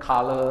 movement,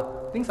 color,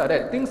 things like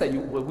that, things that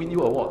will win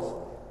you awards.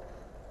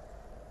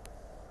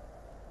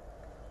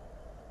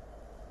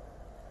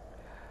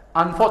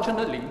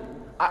 Unfortunately,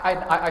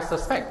 I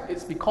suspect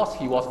it's because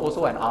he was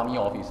also an army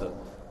officer.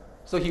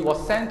 So he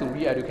was sent to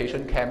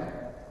re-education camp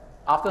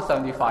after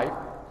 75,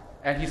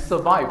 and he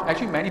survived.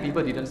 Actually, many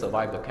people didn't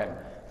survive the camp.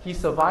 He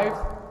survived,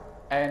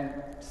 and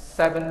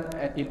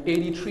in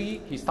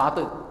 83, he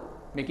started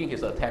making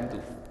his attempt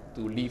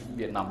to leave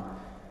Vietnam.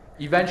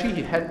 Eventually,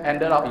 he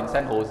ended up in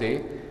San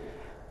Jose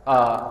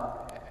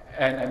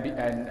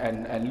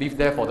and lived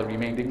there for the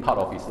remaining part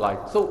of his life.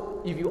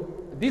 So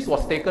this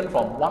was taken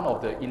from one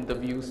of the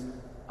interviews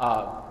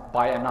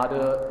by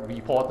another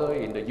reporter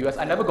in the US.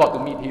 I never got to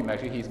meet him,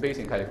 actually. He's based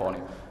in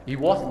California. He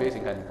was based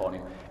in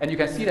California. And you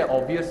can see that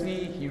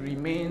obviously he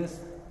remains,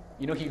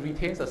 he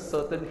retains a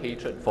certain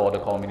hatred for the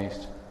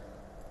communists.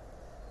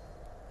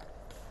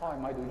 How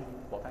am I doing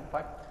for time?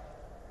 5?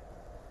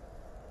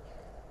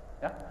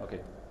 Yeah? Okay.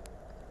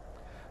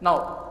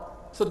 Now,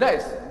 so that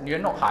is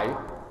Nguyễn Ngọc Hạnh.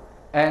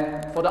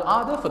 And for the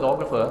other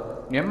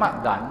photographer, Nguyễn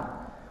Mạnh Đan,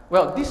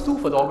 well, these two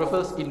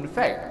photographers, in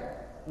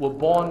fact, were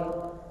born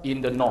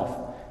in the North.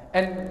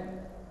 And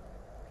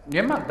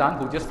Nguyễn Mạnh Đan,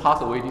 who just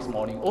passed away this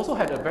morning, also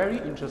had a very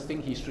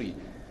interesting history.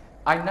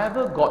 I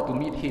never got to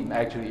meet him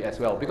actually as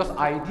well because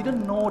I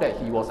didn't know that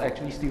he was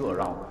actually still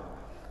around.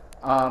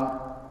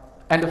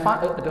 And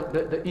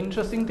the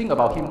interesting thing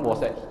about him was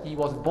that he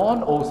was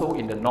born also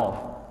in the North.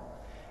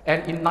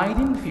 And in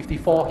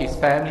 1954, his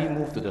family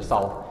moved to the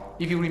South.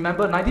 If you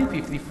remember,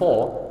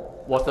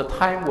 1954 was the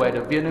time where the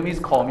Vietnamese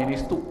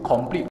communists took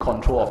complete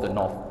control of the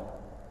North.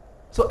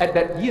 So at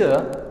that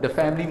year, the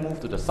family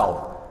moved to the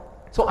South.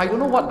 So I don't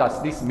know what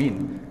does this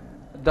mean.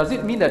 Does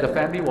it mean that the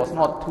family was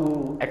not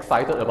too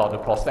excited about the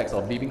prospects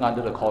of living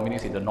under the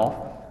communists in the North?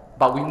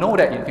 But we know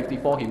that in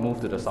 1954 he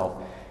moved to the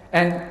South.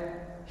 And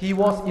he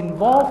was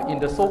involved in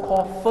the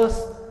so-called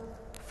first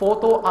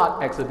photo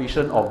art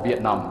exhibition of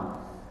Vietnam,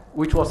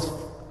 which was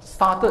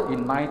started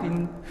in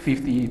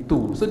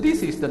 1952. So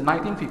this is the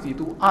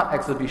 1952 art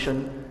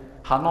exhibition,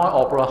 Hanoi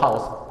Opera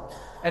House.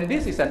 And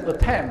this is an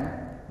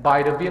attempt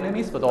by the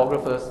Vietnamese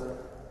photographers,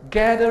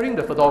 gathering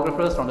the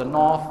photographers from the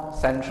North,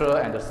 Central,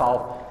 and the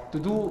South to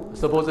do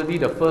supposedly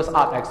the first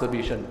art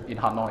exhibition in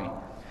Hanoi.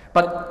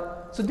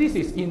 But so this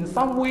is in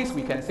some ways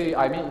we can say,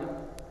 I mean,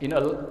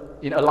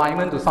 in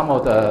alignment to some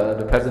of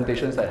the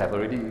presentations that have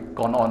already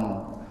gone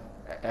on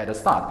at the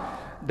start,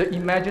 the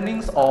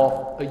imaginings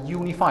of a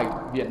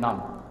unified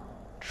Vietnam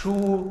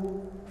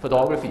through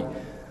photography.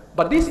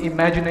 But this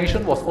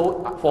imagination was,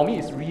 for me,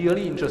 is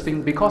really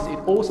interesting because it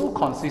also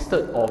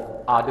consisted of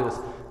others.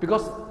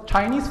 Because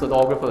Chinese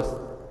photographers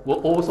were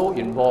also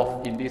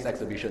involved in this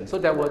exhibition. So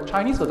there were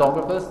Chinese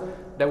photographers,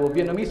 there were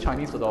Vietnamese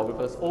Chinese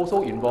photographers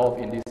also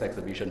involved in this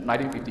exhibition,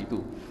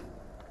 1952.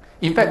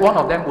 In fact, one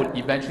of them would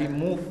eventually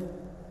move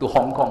to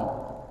Hong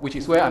Kong, which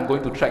is where I'm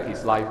going to track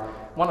his life.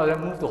 One of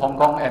them moved to Hong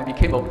Kong and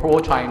became a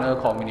pro-China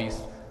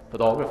communist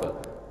photographer.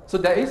 So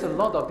there is a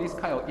lot of these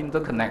kind of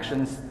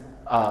interconnections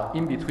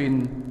in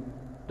between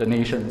the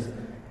nations.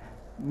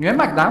 Nguyễn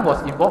Mạnh Đan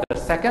was involved in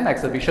the second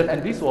exhibition,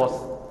 and this was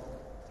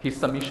his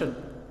submission.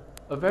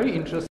 A very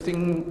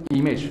interesting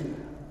image.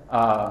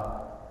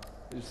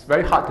 It's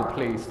very hard to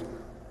place.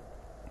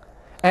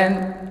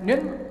 And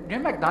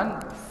Nguyễn Mạnh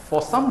Đan,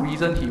 for some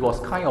reason, he was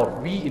kind of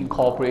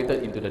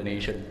reincorporated into the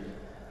nation.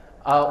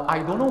 I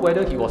don't know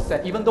whether he was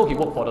sent, even though he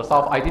worked for the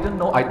South, I don't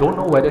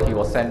know whether he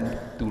was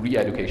sent to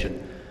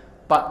re-education.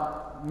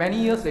 But many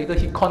years later,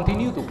 he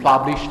continued to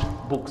publish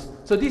books.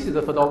 So this is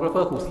a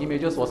photographer whose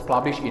images was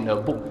published in a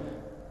book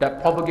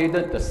that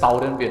propagated the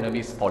Southern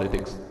Vietnamese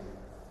politics.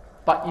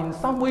 But in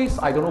some ways,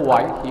 I don't know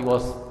why, he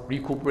was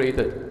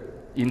recuperated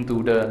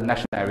into the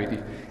national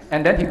narrative.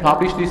 And then he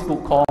published this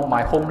book called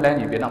My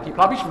Homeland in Vietnam. He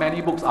published many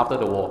books after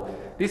the war.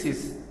 This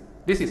is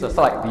a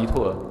slight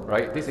detour,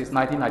 right? This is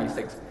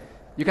 1996.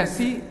 You can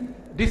see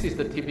this is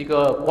the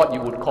typical, what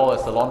you would call a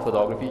salon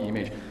photography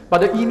image.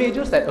 But the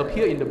images that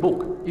appear in the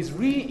book is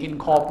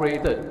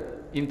reincorporated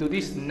into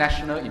this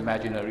national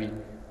imaginary,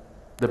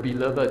 the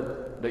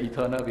beloved, the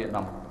eternal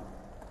Vietnam.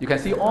 You can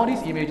see all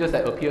these images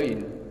that appear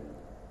in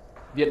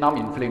Vietnam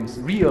in Flames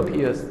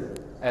reappears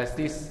as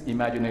this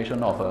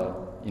imagination of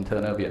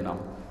internal Vietnam.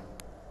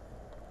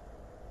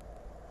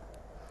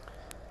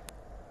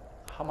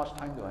 How much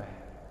time do I have?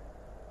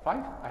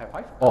 5? I have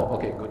 5? Oh,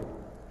 okay, good.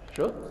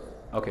 Sure?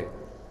 Okay.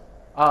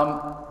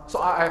 So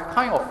I've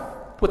kind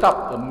of put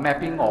up a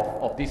mapping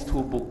of these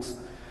two books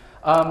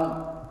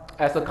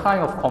as a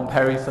kind of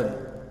comparison.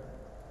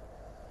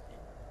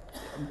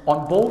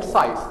 On both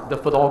sides, the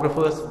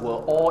photographers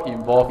were all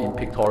involved in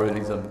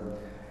pictorialism.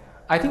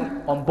 I think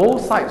on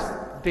both sides,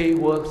 they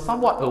were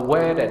somewhat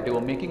aware that they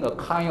were making a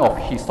kind of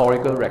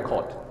historical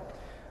record.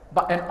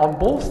 And on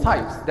both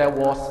sides, there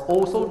was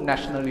also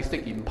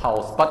nationalistic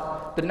impulse,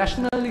 but the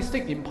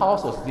nationalistic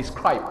impulse was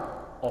described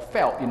or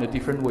felt in a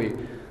different way.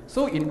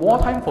 So in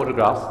Wartime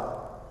Photographs,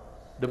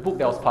 the book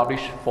that was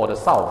published for the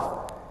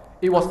South,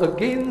 it was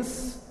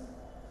against,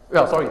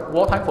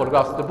 Wartime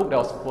Photographs, the book that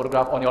was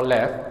photographed on your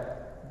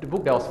left, the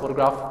book that was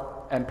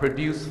photographed and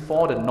produced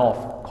for the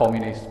North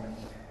communists.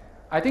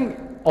 I think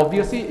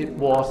obviously it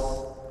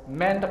was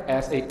meant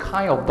as a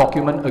kind of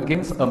document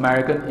against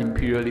American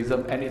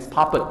imperialism and its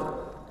puppet,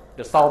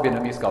 the South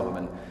Vietnamese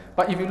government.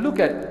 But if you look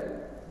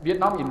at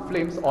Vietnam in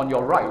Flames on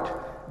your right,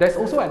 there's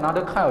also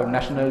another kind of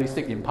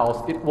nationalistic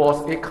impulse. It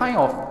was a kind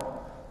of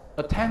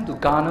attempt to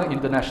garner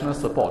international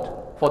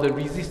support for the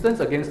resistance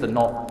against the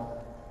North.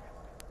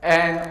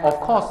 And of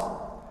course,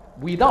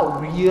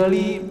 without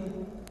really,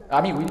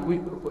 I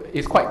mean,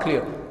 it's quite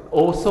clear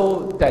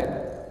also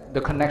that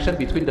the connection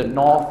between the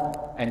North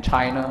and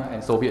China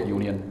and Soviet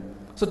Union.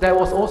 So there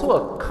was also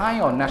a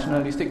kind of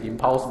nationalistic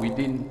impulse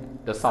within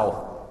the South.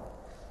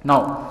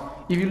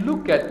 Now, if you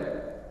look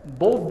at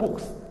both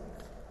books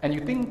and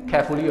you think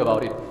carefully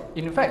about it,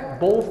 in fact,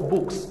 both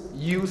books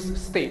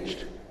use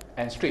staged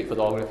and straight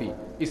photography.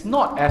 It's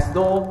not as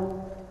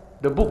though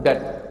the book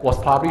that was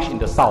published in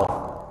the South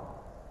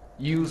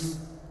used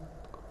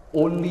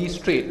only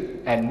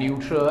straight and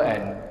neutral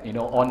and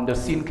on the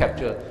scene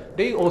capture.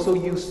 They also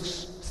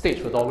use stage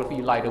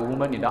photography, like the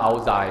woman in the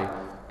owl's eye.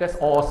 That's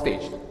all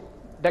staged.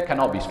 That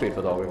cannot be straight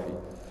photography.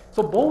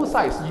 So both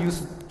sides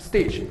use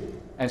staged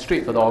and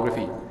straight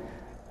photography.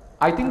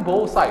 I think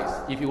both sides,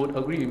 if you would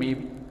agree with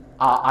me,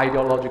 are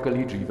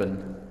ideologically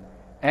driven.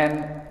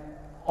 And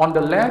on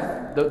the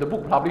left, the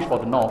book published for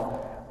the North,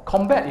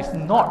 combat is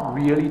not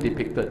really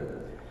depicted.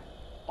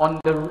 On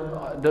the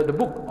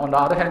book, on the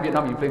other hand,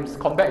 Vietnam in Flames,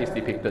 combat is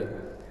depicted.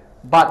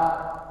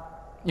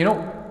 But,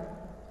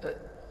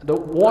 the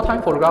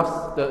Wartime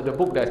Photographs, the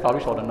book that is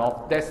published for the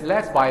North, there's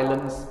less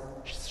violence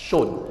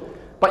shown.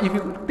 But if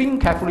you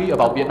think carefully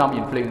about Vietnam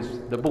in Flames,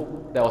 the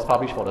book that was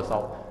published for the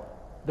South,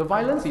 the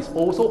violence is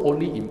also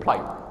only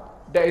implied.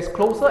 There is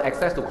closer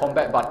access to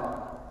combat, but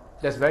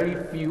there's very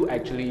few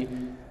actually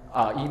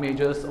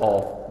images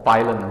of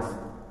violence.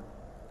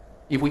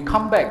 If we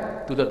come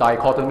back to the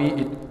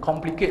dichotomy, it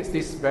complicates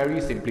this very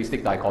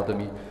simplistic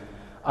dichotomy.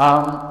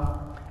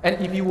 And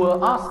if you were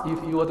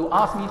to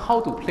ask me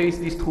how to place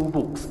these two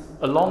books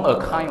along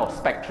a kind of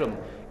spectrum,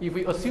 if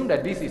we assume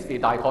that this is a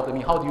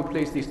dichotomy, how do you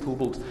place these two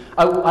books?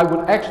 I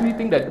would actually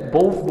think that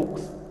both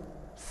books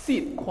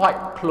sit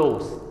quite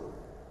close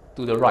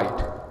to the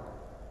right.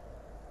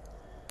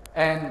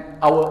 And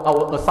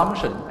our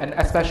assumption, and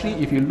especially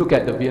if you look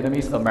at the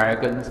Vietnamese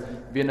Americans,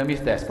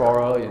 Vietnamese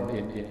diaspora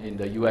in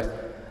the US,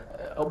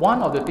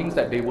 one of the things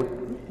that they would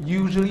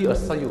usually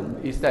assume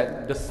is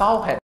that the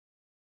South had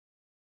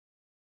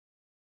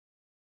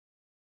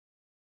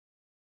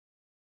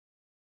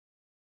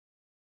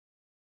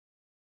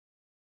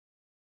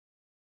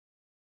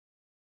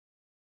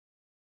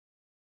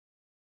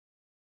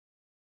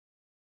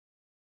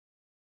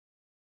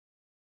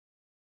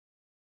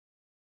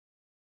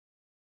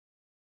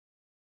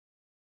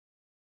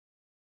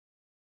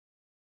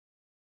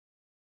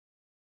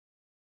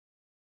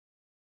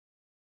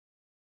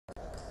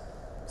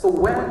So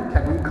when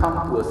can we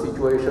come to a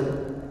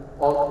situation,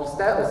 or is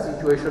there a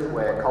situation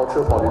where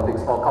cultural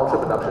politics or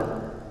cultural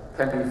production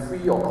can be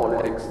free of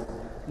politics?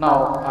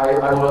 Now,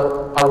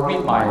 I'll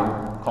read my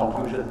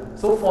conclusion.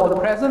 So for the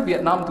present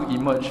Vietnam to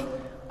emerge,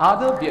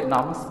 other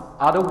Vietnams,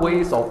 other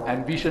ways of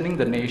envisioning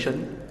the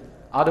nation,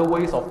 other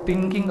ways of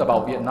thinking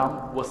about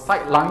Vietnam were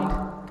sidelined,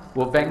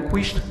 were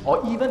vanquished,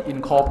 or even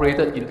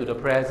incorporated into the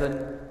present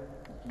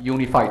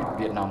unified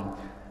Vietnam.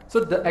 So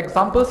the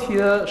examples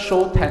here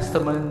show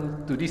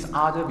testament to these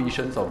other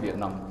visions of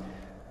Vietnam.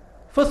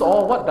 First of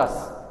all, what does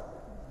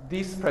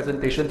this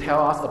presentation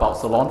tell us about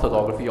salon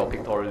photography or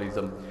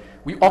pictorialism?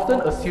 We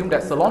often assume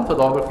that salon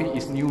photography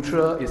is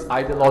neutral, is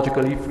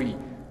ideologically free.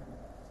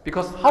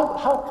 Because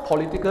how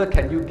political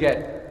can you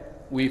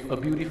get with a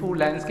beautiful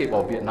landscape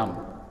of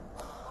Vietnam?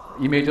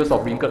 Images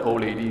of wrinkled old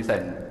ladies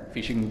and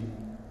fishing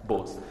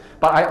boats.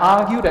 But I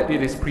argue that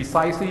it is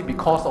precisely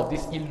because of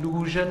this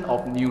illusion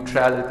of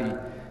neutrality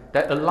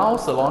that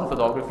allows salon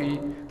photography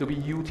to be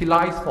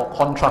utilized for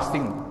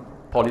contrasting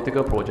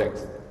political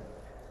projects.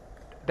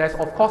 There's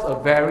of course a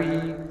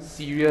very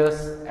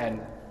serious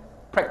and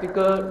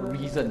practical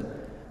reason.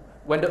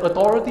 When the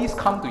authorities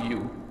come to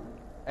you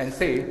and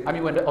say,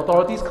 when the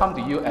authorities come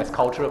to you as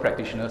cultural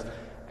practitioners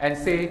and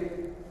say,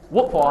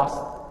 work for us,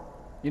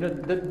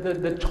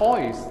 the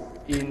choice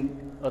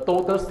in a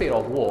total state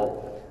of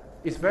war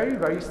is very,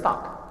 very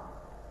stark.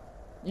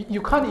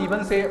 You can't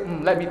even say,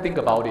 let me think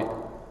about it.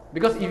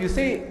 Because if you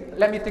say,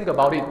 let me think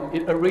about it,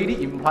 it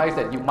already implies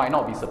that you might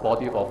not be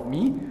supportive of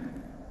me,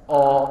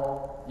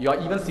 or you are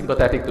even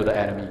sympathetic to the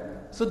enemy.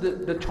 So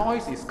the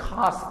choice is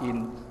cast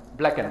in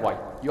black and white.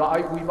 You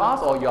are with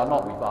us or you are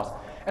not with us.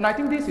 And I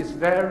think this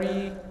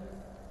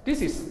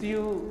is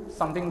still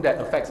something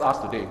that affects us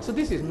today. So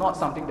this is not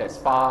something that's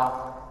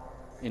far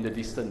in the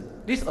distance.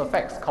 This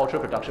affects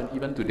cultural production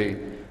even today.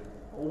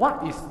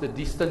 What is the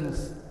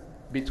distance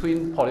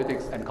between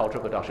politics and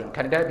cultural production?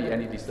 Can there be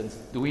any distance?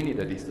 Do we need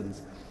a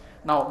distance?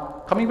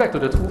 Now, coming back to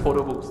the two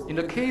photo books, in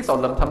the case of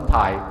Lâm Tấn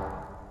Tài,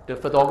 the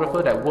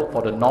photographer that worked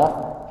for the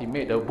North, he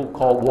made a book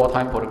called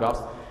Wartime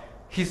Photographs.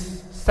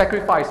 His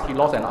sacrifice, he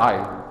lost an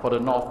eye for the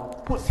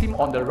North, puts him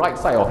on the right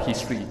side of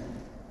history,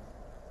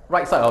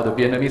 right side of the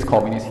Vietnamese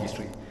communist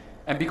history.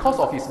 And because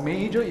of his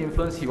major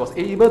influence, he was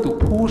able to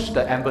push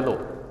the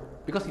envelope.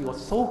 Because he was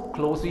so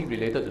closely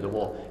related to the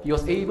war, he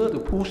was able to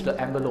push the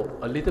envelope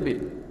a little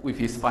bit with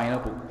his final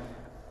book,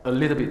 a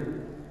little bit.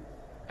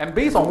 And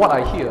based on what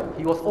I hear,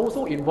 he was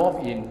also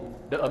involved in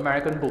the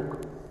American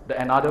book, The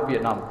Another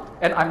Vietnam.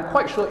 And I'm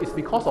quite sure it's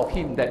because of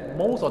him that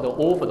most of the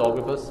old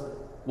photographers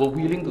were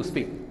willing to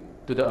speak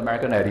to the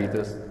American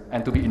editors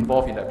and to be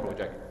involved in that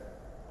project.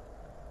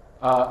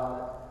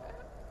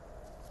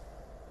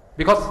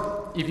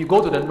 Because if you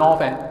go to the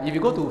North and if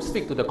you go to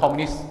speak to the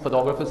communist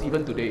photographers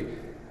even today,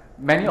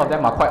 many of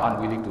them are quite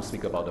unwilling to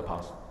speak about the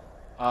past.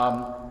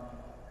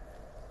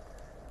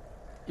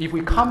 If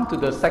we come to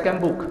the second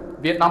book,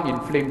 Vietnam in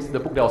Flames, the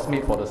book that was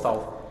made for the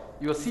South,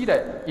 you will see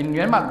that in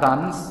Nguyễn Mạnh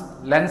Đan's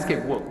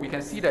landscape work, we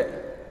can see that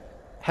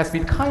has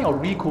been kind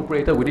of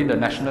recuperated within the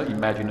national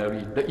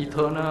imaginary, the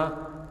eternal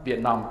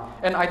Vietnam.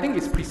 And I think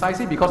it's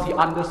precisely because he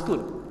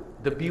understood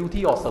the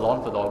beauty of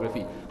salon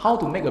photography, how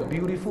to make a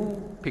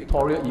beautiful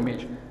pictorial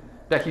image,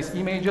 that his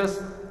images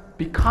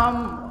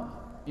become,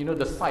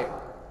 the site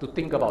to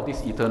think about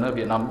this eternal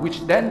Vietnam,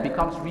 which then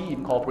becomes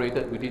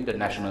reincorporated within the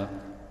national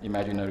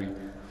imaginary.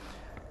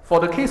 For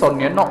the case of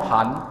Nguyễn Ngọc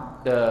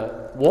Hạnh,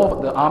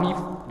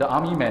 the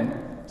army man,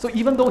 so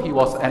even though he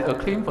was an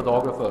acclaimed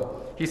photographer,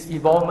 his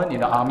involvement in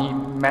the army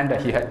meant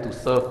that he had to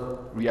serve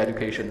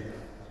re-education.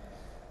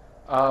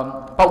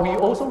 But we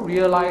also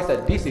realize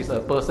that this is a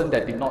person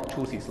that did not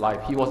choose his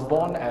life. He was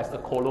born as a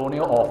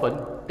colonial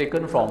orphan,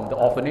 taken from the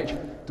orphanage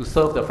to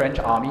serve the French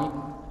army,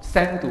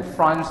 sent to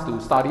France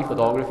to study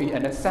photography,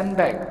 and then sent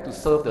back to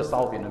serve the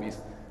South Vietnamese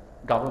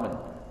government.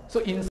 So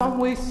in some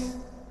ways,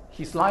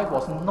 his life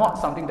was not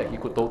something that he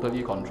could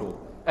totally control,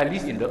 at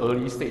least in the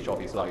early stage of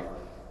his life.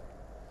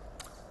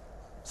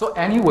 So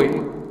anyway,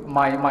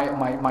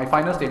 my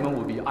final statement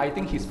would be, I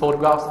think his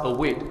photographs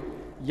await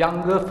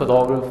younger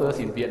photographers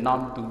in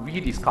Vietnam to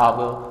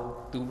rediscover,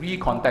 to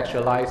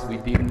recontextualize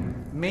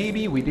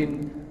maybe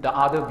within the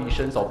other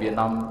visions of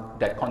Vietnam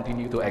that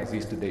continue to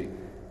exist today.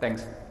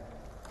 Thanks.